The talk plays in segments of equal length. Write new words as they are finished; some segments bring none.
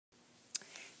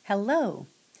Hello!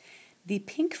 The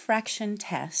pink fraction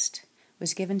test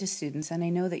was given to students, and I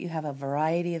know that you have a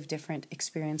variety of different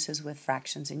experiences with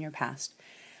fractions in your past,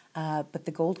 but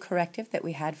the Gold Corrective that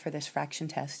we had for this fraction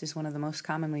test is one of the most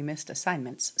commonly missed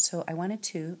assignments. So I wanted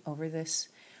to, over this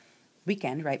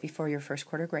weekend, right before your first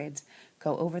quarter grades,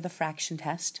 go over the fraction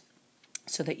test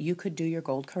so that you could do your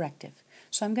Gold Corrective.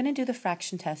 So I'm going to do the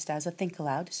fraction test as a think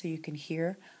aloud so you can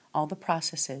hear all the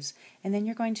processes, and then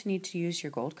you're going to need to use your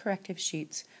Gold Corrective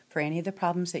sheets for any of the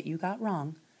problems that you got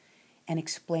wrong and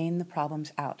explain the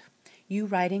problems out. You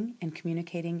writing and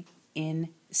communicating in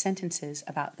sentences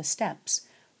about the steps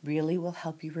really will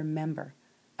help you remember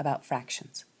about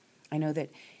fractions. I know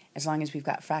that as long as we've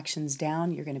got fractions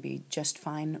down, you're going to be just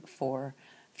fine for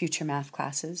future math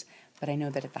classes, but I know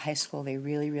that at the high school they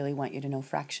really want you to know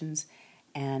fractions,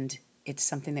 and it's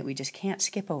something that we just can't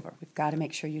skip over. We've got to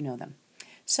make sure you know them.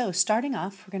 So starting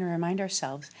off, we're going to remind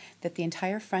ourselves that the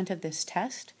entire front of this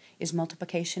test is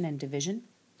multiplication and division.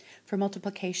 For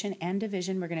multiplication and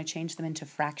division, we're going to change them into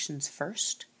fractions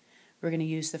first. We're going to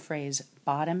use the phrase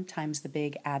bottom times the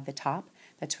big, add the top.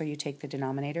 That's where you take the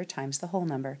denominator times the whole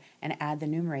number and add the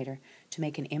numerator to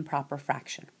make an improper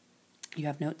fraction. You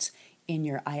have notes in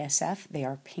your ISF. They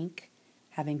are pink,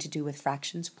 having to do with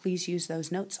fractions. Please use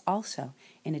those notes also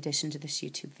in addition to this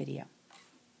YouTube video.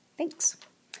 Thanks.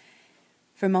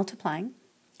 For multiplying,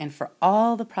 and for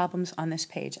all the problems on this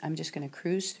page, I'm just going to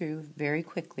cruise through very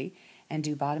quickly and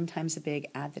do bottom times the big,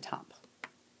 add the top.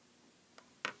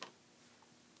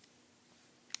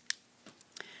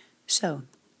 So,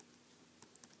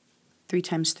 3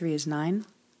 times 3 is 9,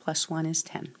 plus 1 is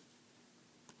 10,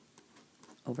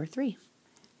 over 3,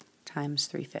 times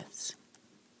 3/5.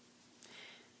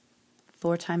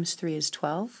 4 times 3 is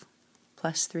 12,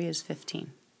 plus 3 is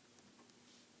 15.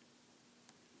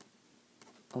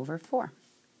 Over 4.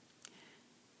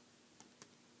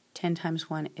 10 times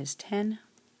 1 is 10,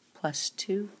 plus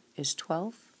 2 is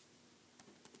 12,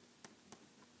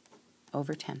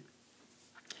 over 10.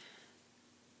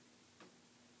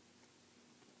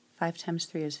 5 times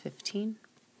 3 is 15,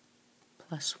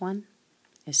 plus 1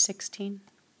 is 16,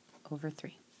 over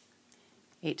 3.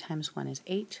 8 times 1 is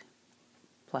 8,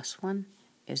 plus 1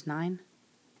 is 9,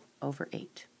 over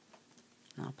 8.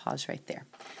 And I'll pause right there.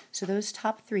 So those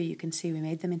top three, you can see we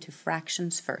made them into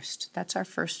fractions first. That's our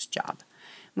first job.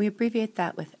 We abbreviate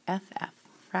that with FF,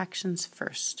 fractions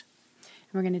first.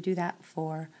 And we're going to do that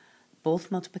for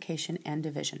both multiplication and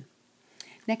division.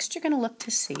 Next, you're going to look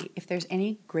to see if there's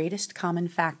any greatest common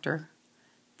factor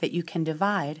that you can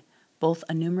divide both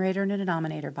a numerator and a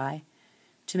denominator by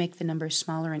to make the numbers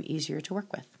smaller and easier to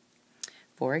work with.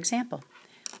 For example,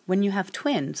 when you have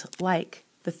twins like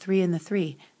the 3 and the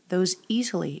 3, those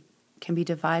easily can be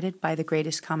divided by the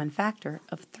greatest common factor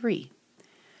of 3.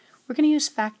 We're going to use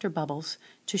factor bubbles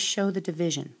to show the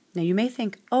division. Now you may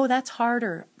think, oh, that's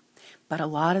harder, but a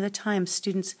lot of the time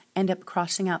students end up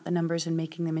crossing out the numbers and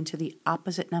making them into the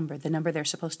opposite number, the number they're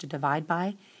supposed to divide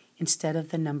by, instead of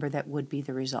the number that would be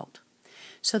the result.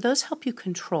 So those help you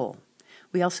control.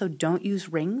 We also don't use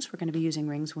rings. We're going to be using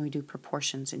rings when we do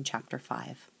proportions in Chapter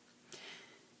 5.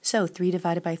 So 3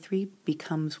 divided by 3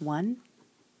 becomes 1.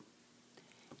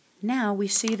 Now we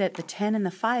see that the 10 and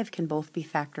the 5 can both be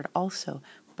factored also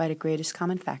by the greatest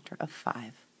common factor of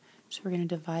 5. So we're going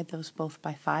to divide those both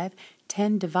by 5.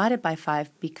 10 divided by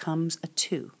 5 becomes a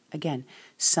 2. Again,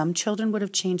 some children would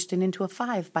have changed it into a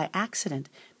 5 by accident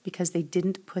because they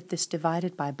didn't put this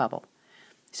divided by bubble.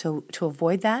 So to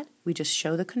avoid that, we just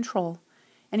show the control,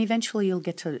 and eventually you'll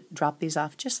get to drop these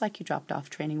off just like you dropped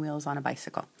off training wheels on a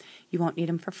bicycle. You won't need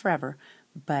them for forever,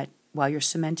 but while you're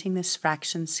cementing this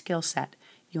fraction skill set,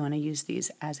 you want to use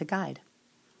these as a guide.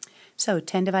 So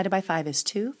 10 divided by 5 is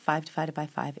 2, 5 divided by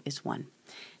 5 is 1.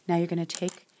 Now you're going to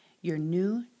take your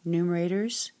new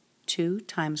numerators, 2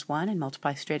 times 1, and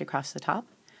multiply straight across the top,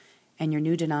 and your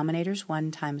new denominators,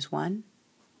 1 times 1,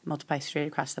 multiply straight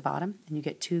across the bottom, and you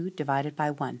get 2 divided by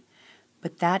 1.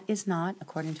 But that is not,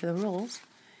 according to the rules,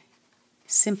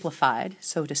 simplified.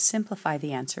 So to simplify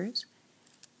the answers,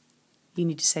 you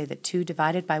need to say that 2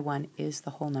 divided by 1 is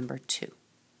the whole number 2.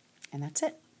 And that's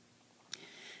it.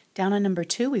 Down on number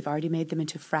 2, we've already made them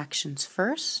into fractions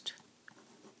first.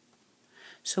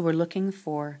 So we're looking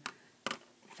for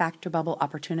factor bubble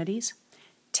opportunities.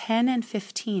 10 and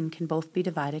 15 can both be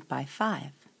divided by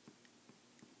 5.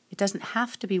 It doesn't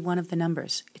have to be one of the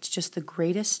numbers. It's just the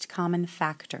greatest common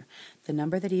factor, the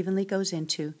number that evenly goes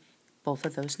into both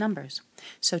of those numbers.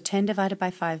 So 10 divided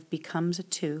by 5 becomes a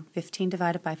 2. 15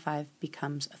 divided by 5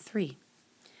 becomes a 3.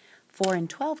 4 and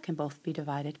 12 can both be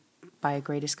divided by a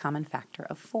greatest common factor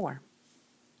of 4.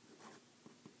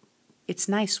 It's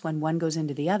nice when one goes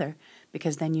into the other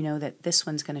because then you know that this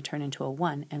one's going to turn into a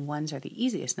 1, and 1s are the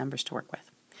easiest numbers to work with.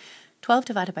 12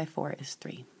 divided by 4 is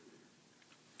 3.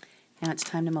 Now it's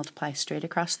time to multiply straight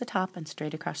across the top and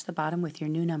straight across the bottom with your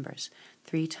new numbers.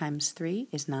 3 times 3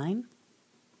 is 9.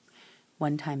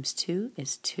 1 times 2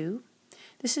 is 2.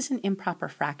 This is an improper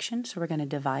fraction, so we're going to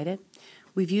divide it.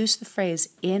 We've used the phrase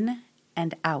in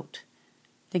and out.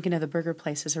 Thinking of the burger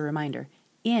place as a reminder.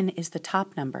 In is the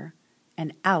top number,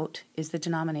 and out is the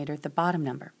denominator, the bottom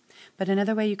number. But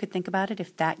another way you could think about it,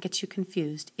 if that gets you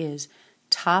confused, is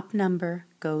top number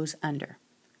goes under.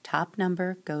 Top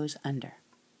number goes under.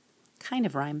 Kind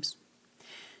of rhymes.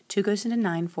 2 goes into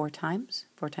 9 4 times.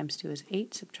 4 times 2 is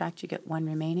 8. Subtract, you get 1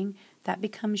 remaining. That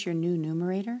becomes your new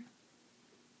numerator.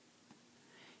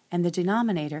 And the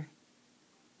denominator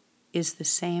is the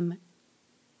same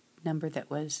number that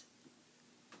was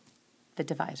the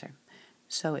divisor.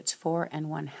 So it's 4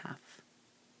 1/2.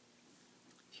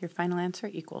 Your final answer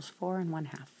equals 4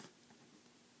 1/2.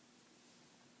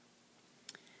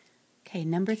 Okay,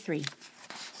 number 3.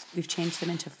 We've changed them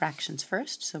into fractions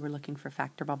first, so we're looking for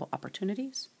factor bubble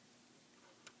opportunities.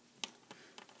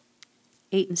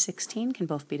 8 and 16 can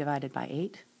both be divided by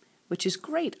 8, which is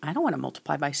great. I don't want to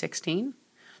multiply by 16.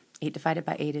 8 divided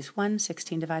by 8 is 1.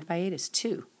 16 divided by 8 is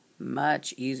 2.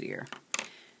 Much easier.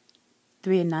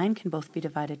 3 and 9 can both be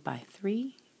divided by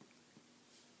 3.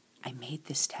 I made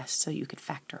this test so you could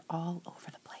factor all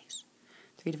over the place.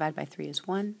 3 divided by 3 is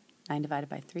 1. 9 divided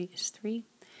by 3 is 3.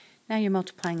 Now you're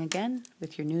multiplying again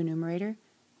with your new numerator.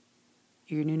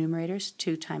 Your new numerators,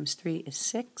 2 times 3 is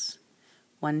 6.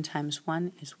 1 times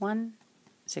 1 is 1.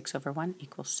 6 over 1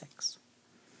 equals 6.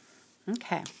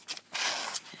 Okay.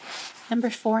 Number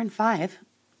 4 and 5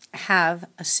 have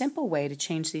a simple way to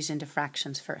change these into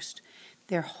fractions first.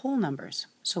 They're whole numbers.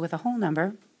 So with a whole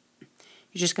number,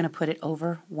 you're just going to put it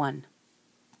over 1.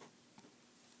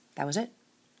 That was it.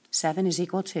 7 is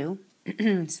equal to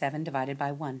 7 divided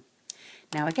by 1.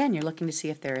 Now again, you're looking to see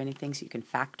if there are any things you can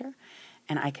factor,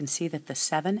 and I can see that the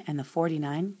 7 and the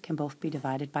 49 can both be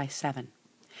divided by 7.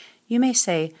 You may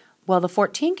say, well, the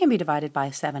 14 can be divided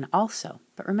by 7 also,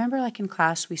 but remember, like in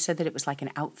class, we said that it was like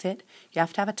an outfit. You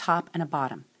have to have a top and a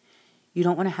bottom. You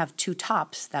don't want to have 2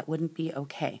 tops. That wouldn't be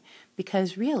okay,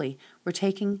 because really, we're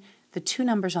taking the 2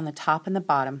 numbers on the top and the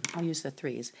bottom, I'll use the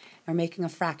 3's, and we're making a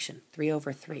fraction, 3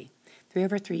 over 3. 3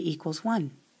 over 3 equals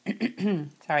 1.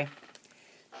 Sorry.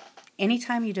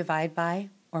 Anytime you divide by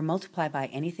or multiply by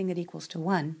anything that equals to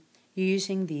 1, you're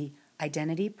using the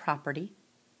identity property,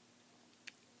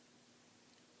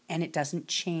 and it doesn't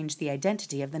change the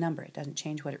identity of the number. It doesn't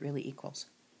change what it really equals.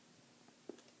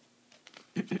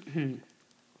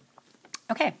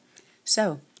 Okay,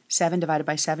 so 7 divided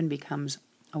by 7 becomes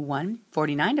a 1.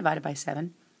 49 divided by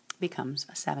 7 becomes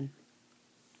a 7.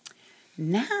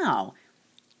 Now,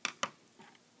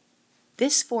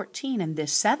 this 14 and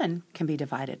this 7 can be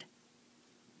divided.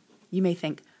 You may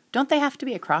think, don't they have to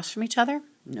be across from each other?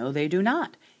 No, they do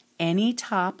not. Any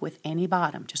top with any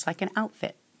bottom, just like an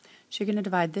outfit. So you're going to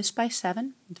divide this by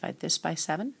 7, divide this by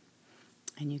 7,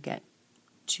 and you get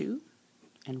 2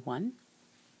 and 1.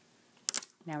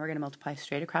 Now we're going to multiply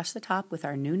straight across the top with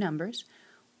our new numbers.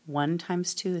 1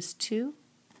 times 2 is 2.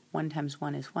 1 times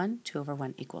 1 is 1. 2 over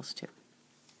 1 equals 2.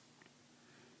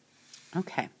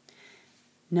 Okay.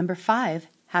 Number 5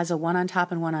 has a 1 on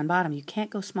top and 1 on bottom. You can't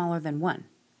go smaller than 1.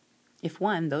 If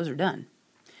 1, those are done.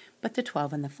 But the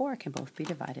 12 and the 4 can both be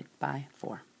divided by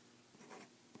 4.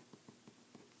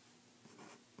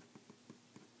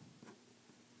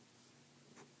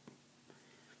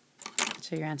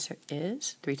 So your answer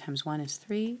is 3 times 1 is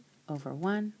 3 over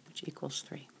 1, which equals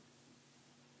 3.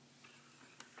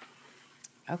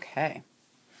 Okay.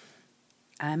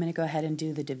 I'm going to go ahead and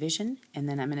do the division, and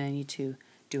then I'm going to need to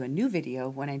do a new video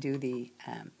when I do the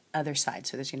other side.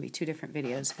 So there's going to be 2 different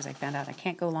videos because I found out I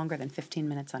can't go longer than 15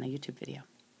 minutes on a YouTube video.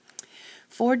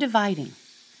 For dividing,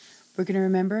 we're going to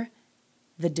remember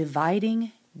the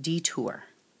dividing detour.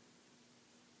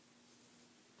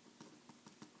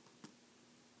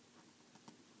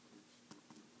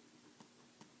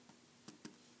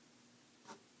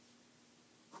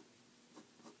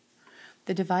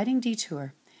 The dividing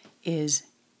detour is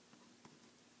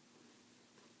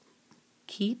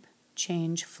keep,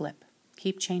 change, flip.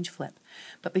 Keep, change, flip.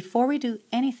 But before we do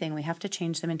anything, we have to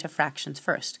change them into fractions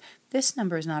first. This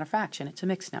number is not a fraction, it's a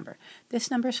mixed number.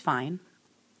 This number is fine,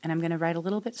 and I'm going to write a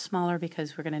little bit smaller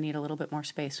because we're going to need a little bit more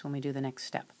space when we do the next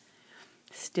step.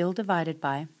 Still divided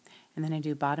by, and then I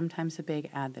do bottom times the big,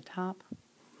 add the top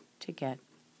to get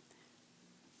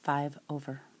 5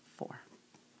 over 4.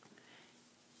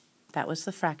 That was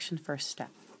the fraction first step.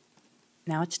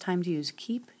 Now it's time to use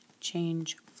keep,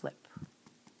 change, flip.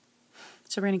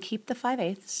 So we're going to keep the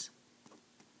 5/8,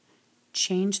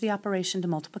 change the operation to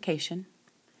multiplication,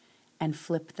 and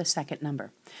flip the second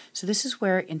number. So this is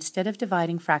where instead of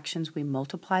dividing fractions, we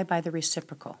multiply by the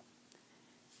reciprocal.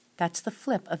 That's the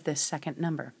flip of this second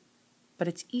number. But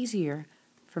it's easier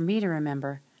for me to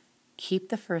remember, keep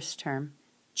the first term,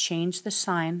 change the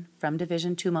sign from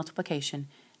division to multiplication,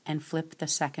 and flip the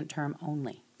second term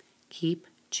only. Keep,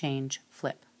 change,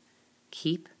 flip.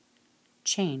 Keep,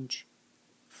 change,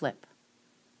 flip.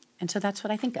 And so that's what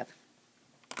I think of.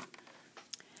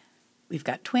 We've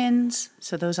got twins,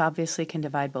 so those obviously can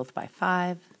divide both by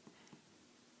 5.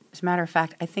 As a matter of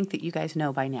fact, I think that you guys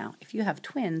know by now, if you have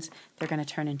twins, they're going to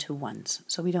turn into ones,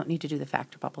 so we don't need to do the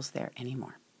factor bubbles there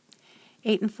anymore.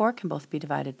 8 and 4 can both be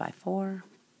divided by 4.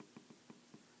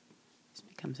 This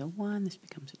becomes a 1, this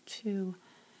becomes a 2,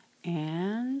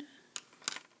 and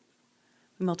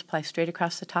we multiply straight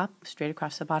across the top, straight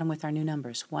across the bottom with our new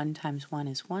numbers. 1 times 1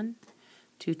 is 1,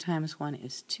 2 times 1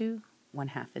 is 2,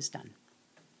 1/2 is done.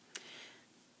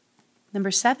 Number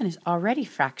 7 is already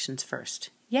fractions first.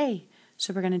 Yay!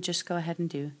 So we're going to just go ahead and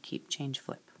do keep, change,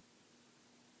 flip.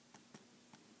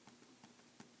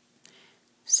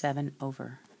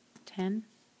 7/10.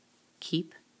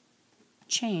 Keep,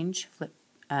 change, flip.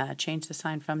 Change the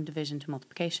sign from division to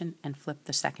multiplication and flip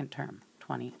the second term.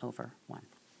 20/1.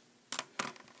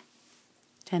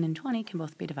 10 and 20 can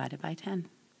both be divided by 10.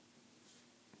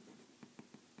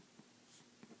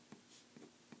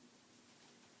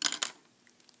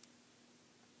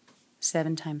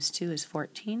 7 times 2 is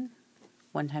 14.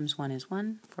 1 times 1 is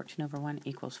 1. 14/1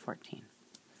 equals 14.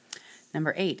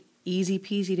 Number 8, easy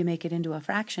peasy to make it into a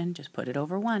fraction. Just put it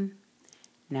over 1.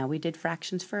 Now we did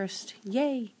fractions first.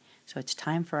 Yay! So it's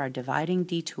time for our dividing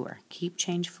detour. Keep,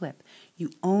 change, flip.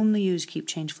 You only use keep,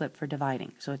 change, flip for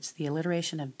dividing. So it's the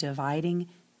alliteration of dividing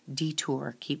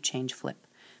detour, keep, change, flip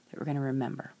that we're going to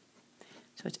remember.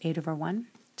 So it's 8/1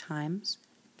 times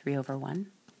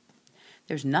 3/1.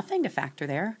 There's nothing to factor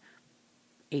there.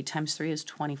 8 times 3 is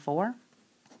 24.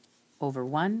 Over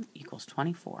 1 equals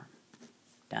 24.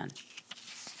 Done.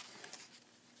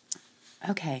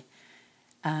 Okay.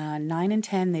 9 and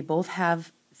 10, they both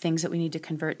have things that we need to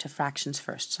convert to fractions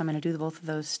first. So I'm going to do both of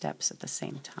those steps at the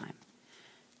same time.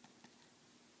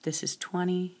 This is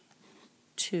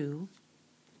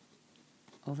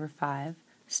 22/5,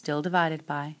 still divided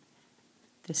by.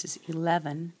 This is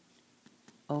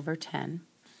 11/10.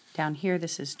 Down here,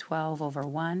 this is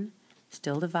 12/1.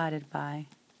 Still divided by,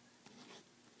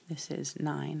 this is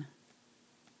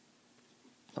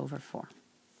 9/4.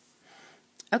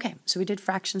 Okay, so we did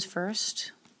fractions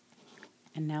first,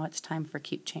 and now it's time for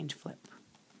keep, change, flip.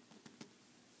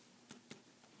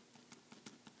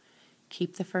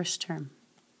 Keep the first term,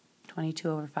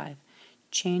 22/5.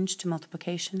 Change to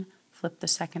multiplication, flip the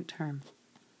second term.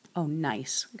 Oh,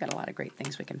 nice. We've got a lot of great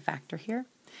things we can factor here.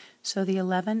 So the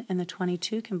 11 and the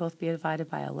 22 can both be divided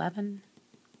by 11.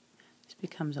 This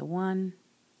becomes a 1.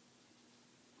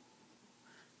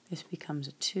 This becomes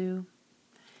a 2.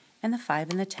 And the 5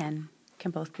 and the 10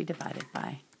 can both be divided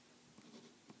by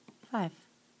 5.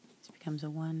 This becomes a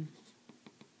 1.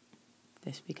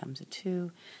 This becomes a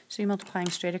 2. So you're multiplying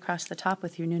straight across the top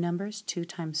with your new numbers. 2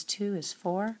 times 2 is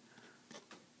 4.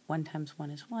 1 times 1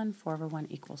 is 1. 4/1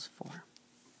 equals 4.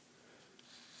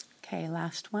 Okay,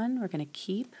 last one. We're going to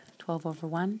keep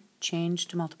 12/1, change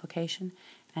to multiplication,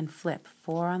 and flip.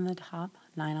 4 on the top,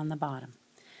 9 on the bottom.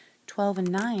 12 and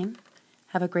 9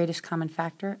 have a greatest common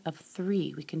factor of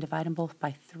 3. We can divide them both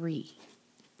by 3.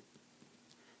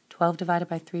 12 divided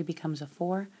by 3 becomes a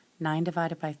 4. 9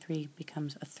 divided by 3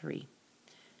 becomes a 3.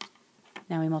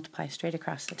 Now we multiply straight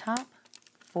across the top.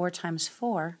 4 times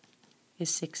 4 is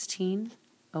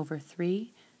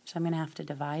 16/3, so I'm going to have to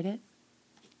divide it.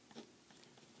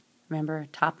 Remember,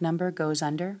 top number goes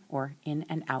under or in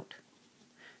and out.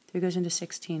 3 goes into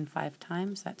 16 5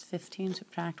 times. That's 15.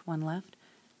 Subtract 1 left.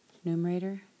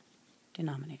 Numerator,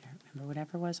 denominator. Remember,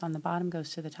 whatever was on the bottom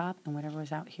goes to the top, and whatever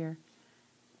was out here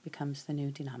becomes the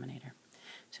new denominator.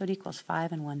 So it equals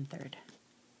 5 1/3.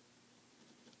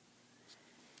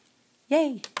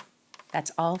 Yay!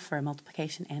 That's all for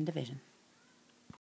multiplication and division.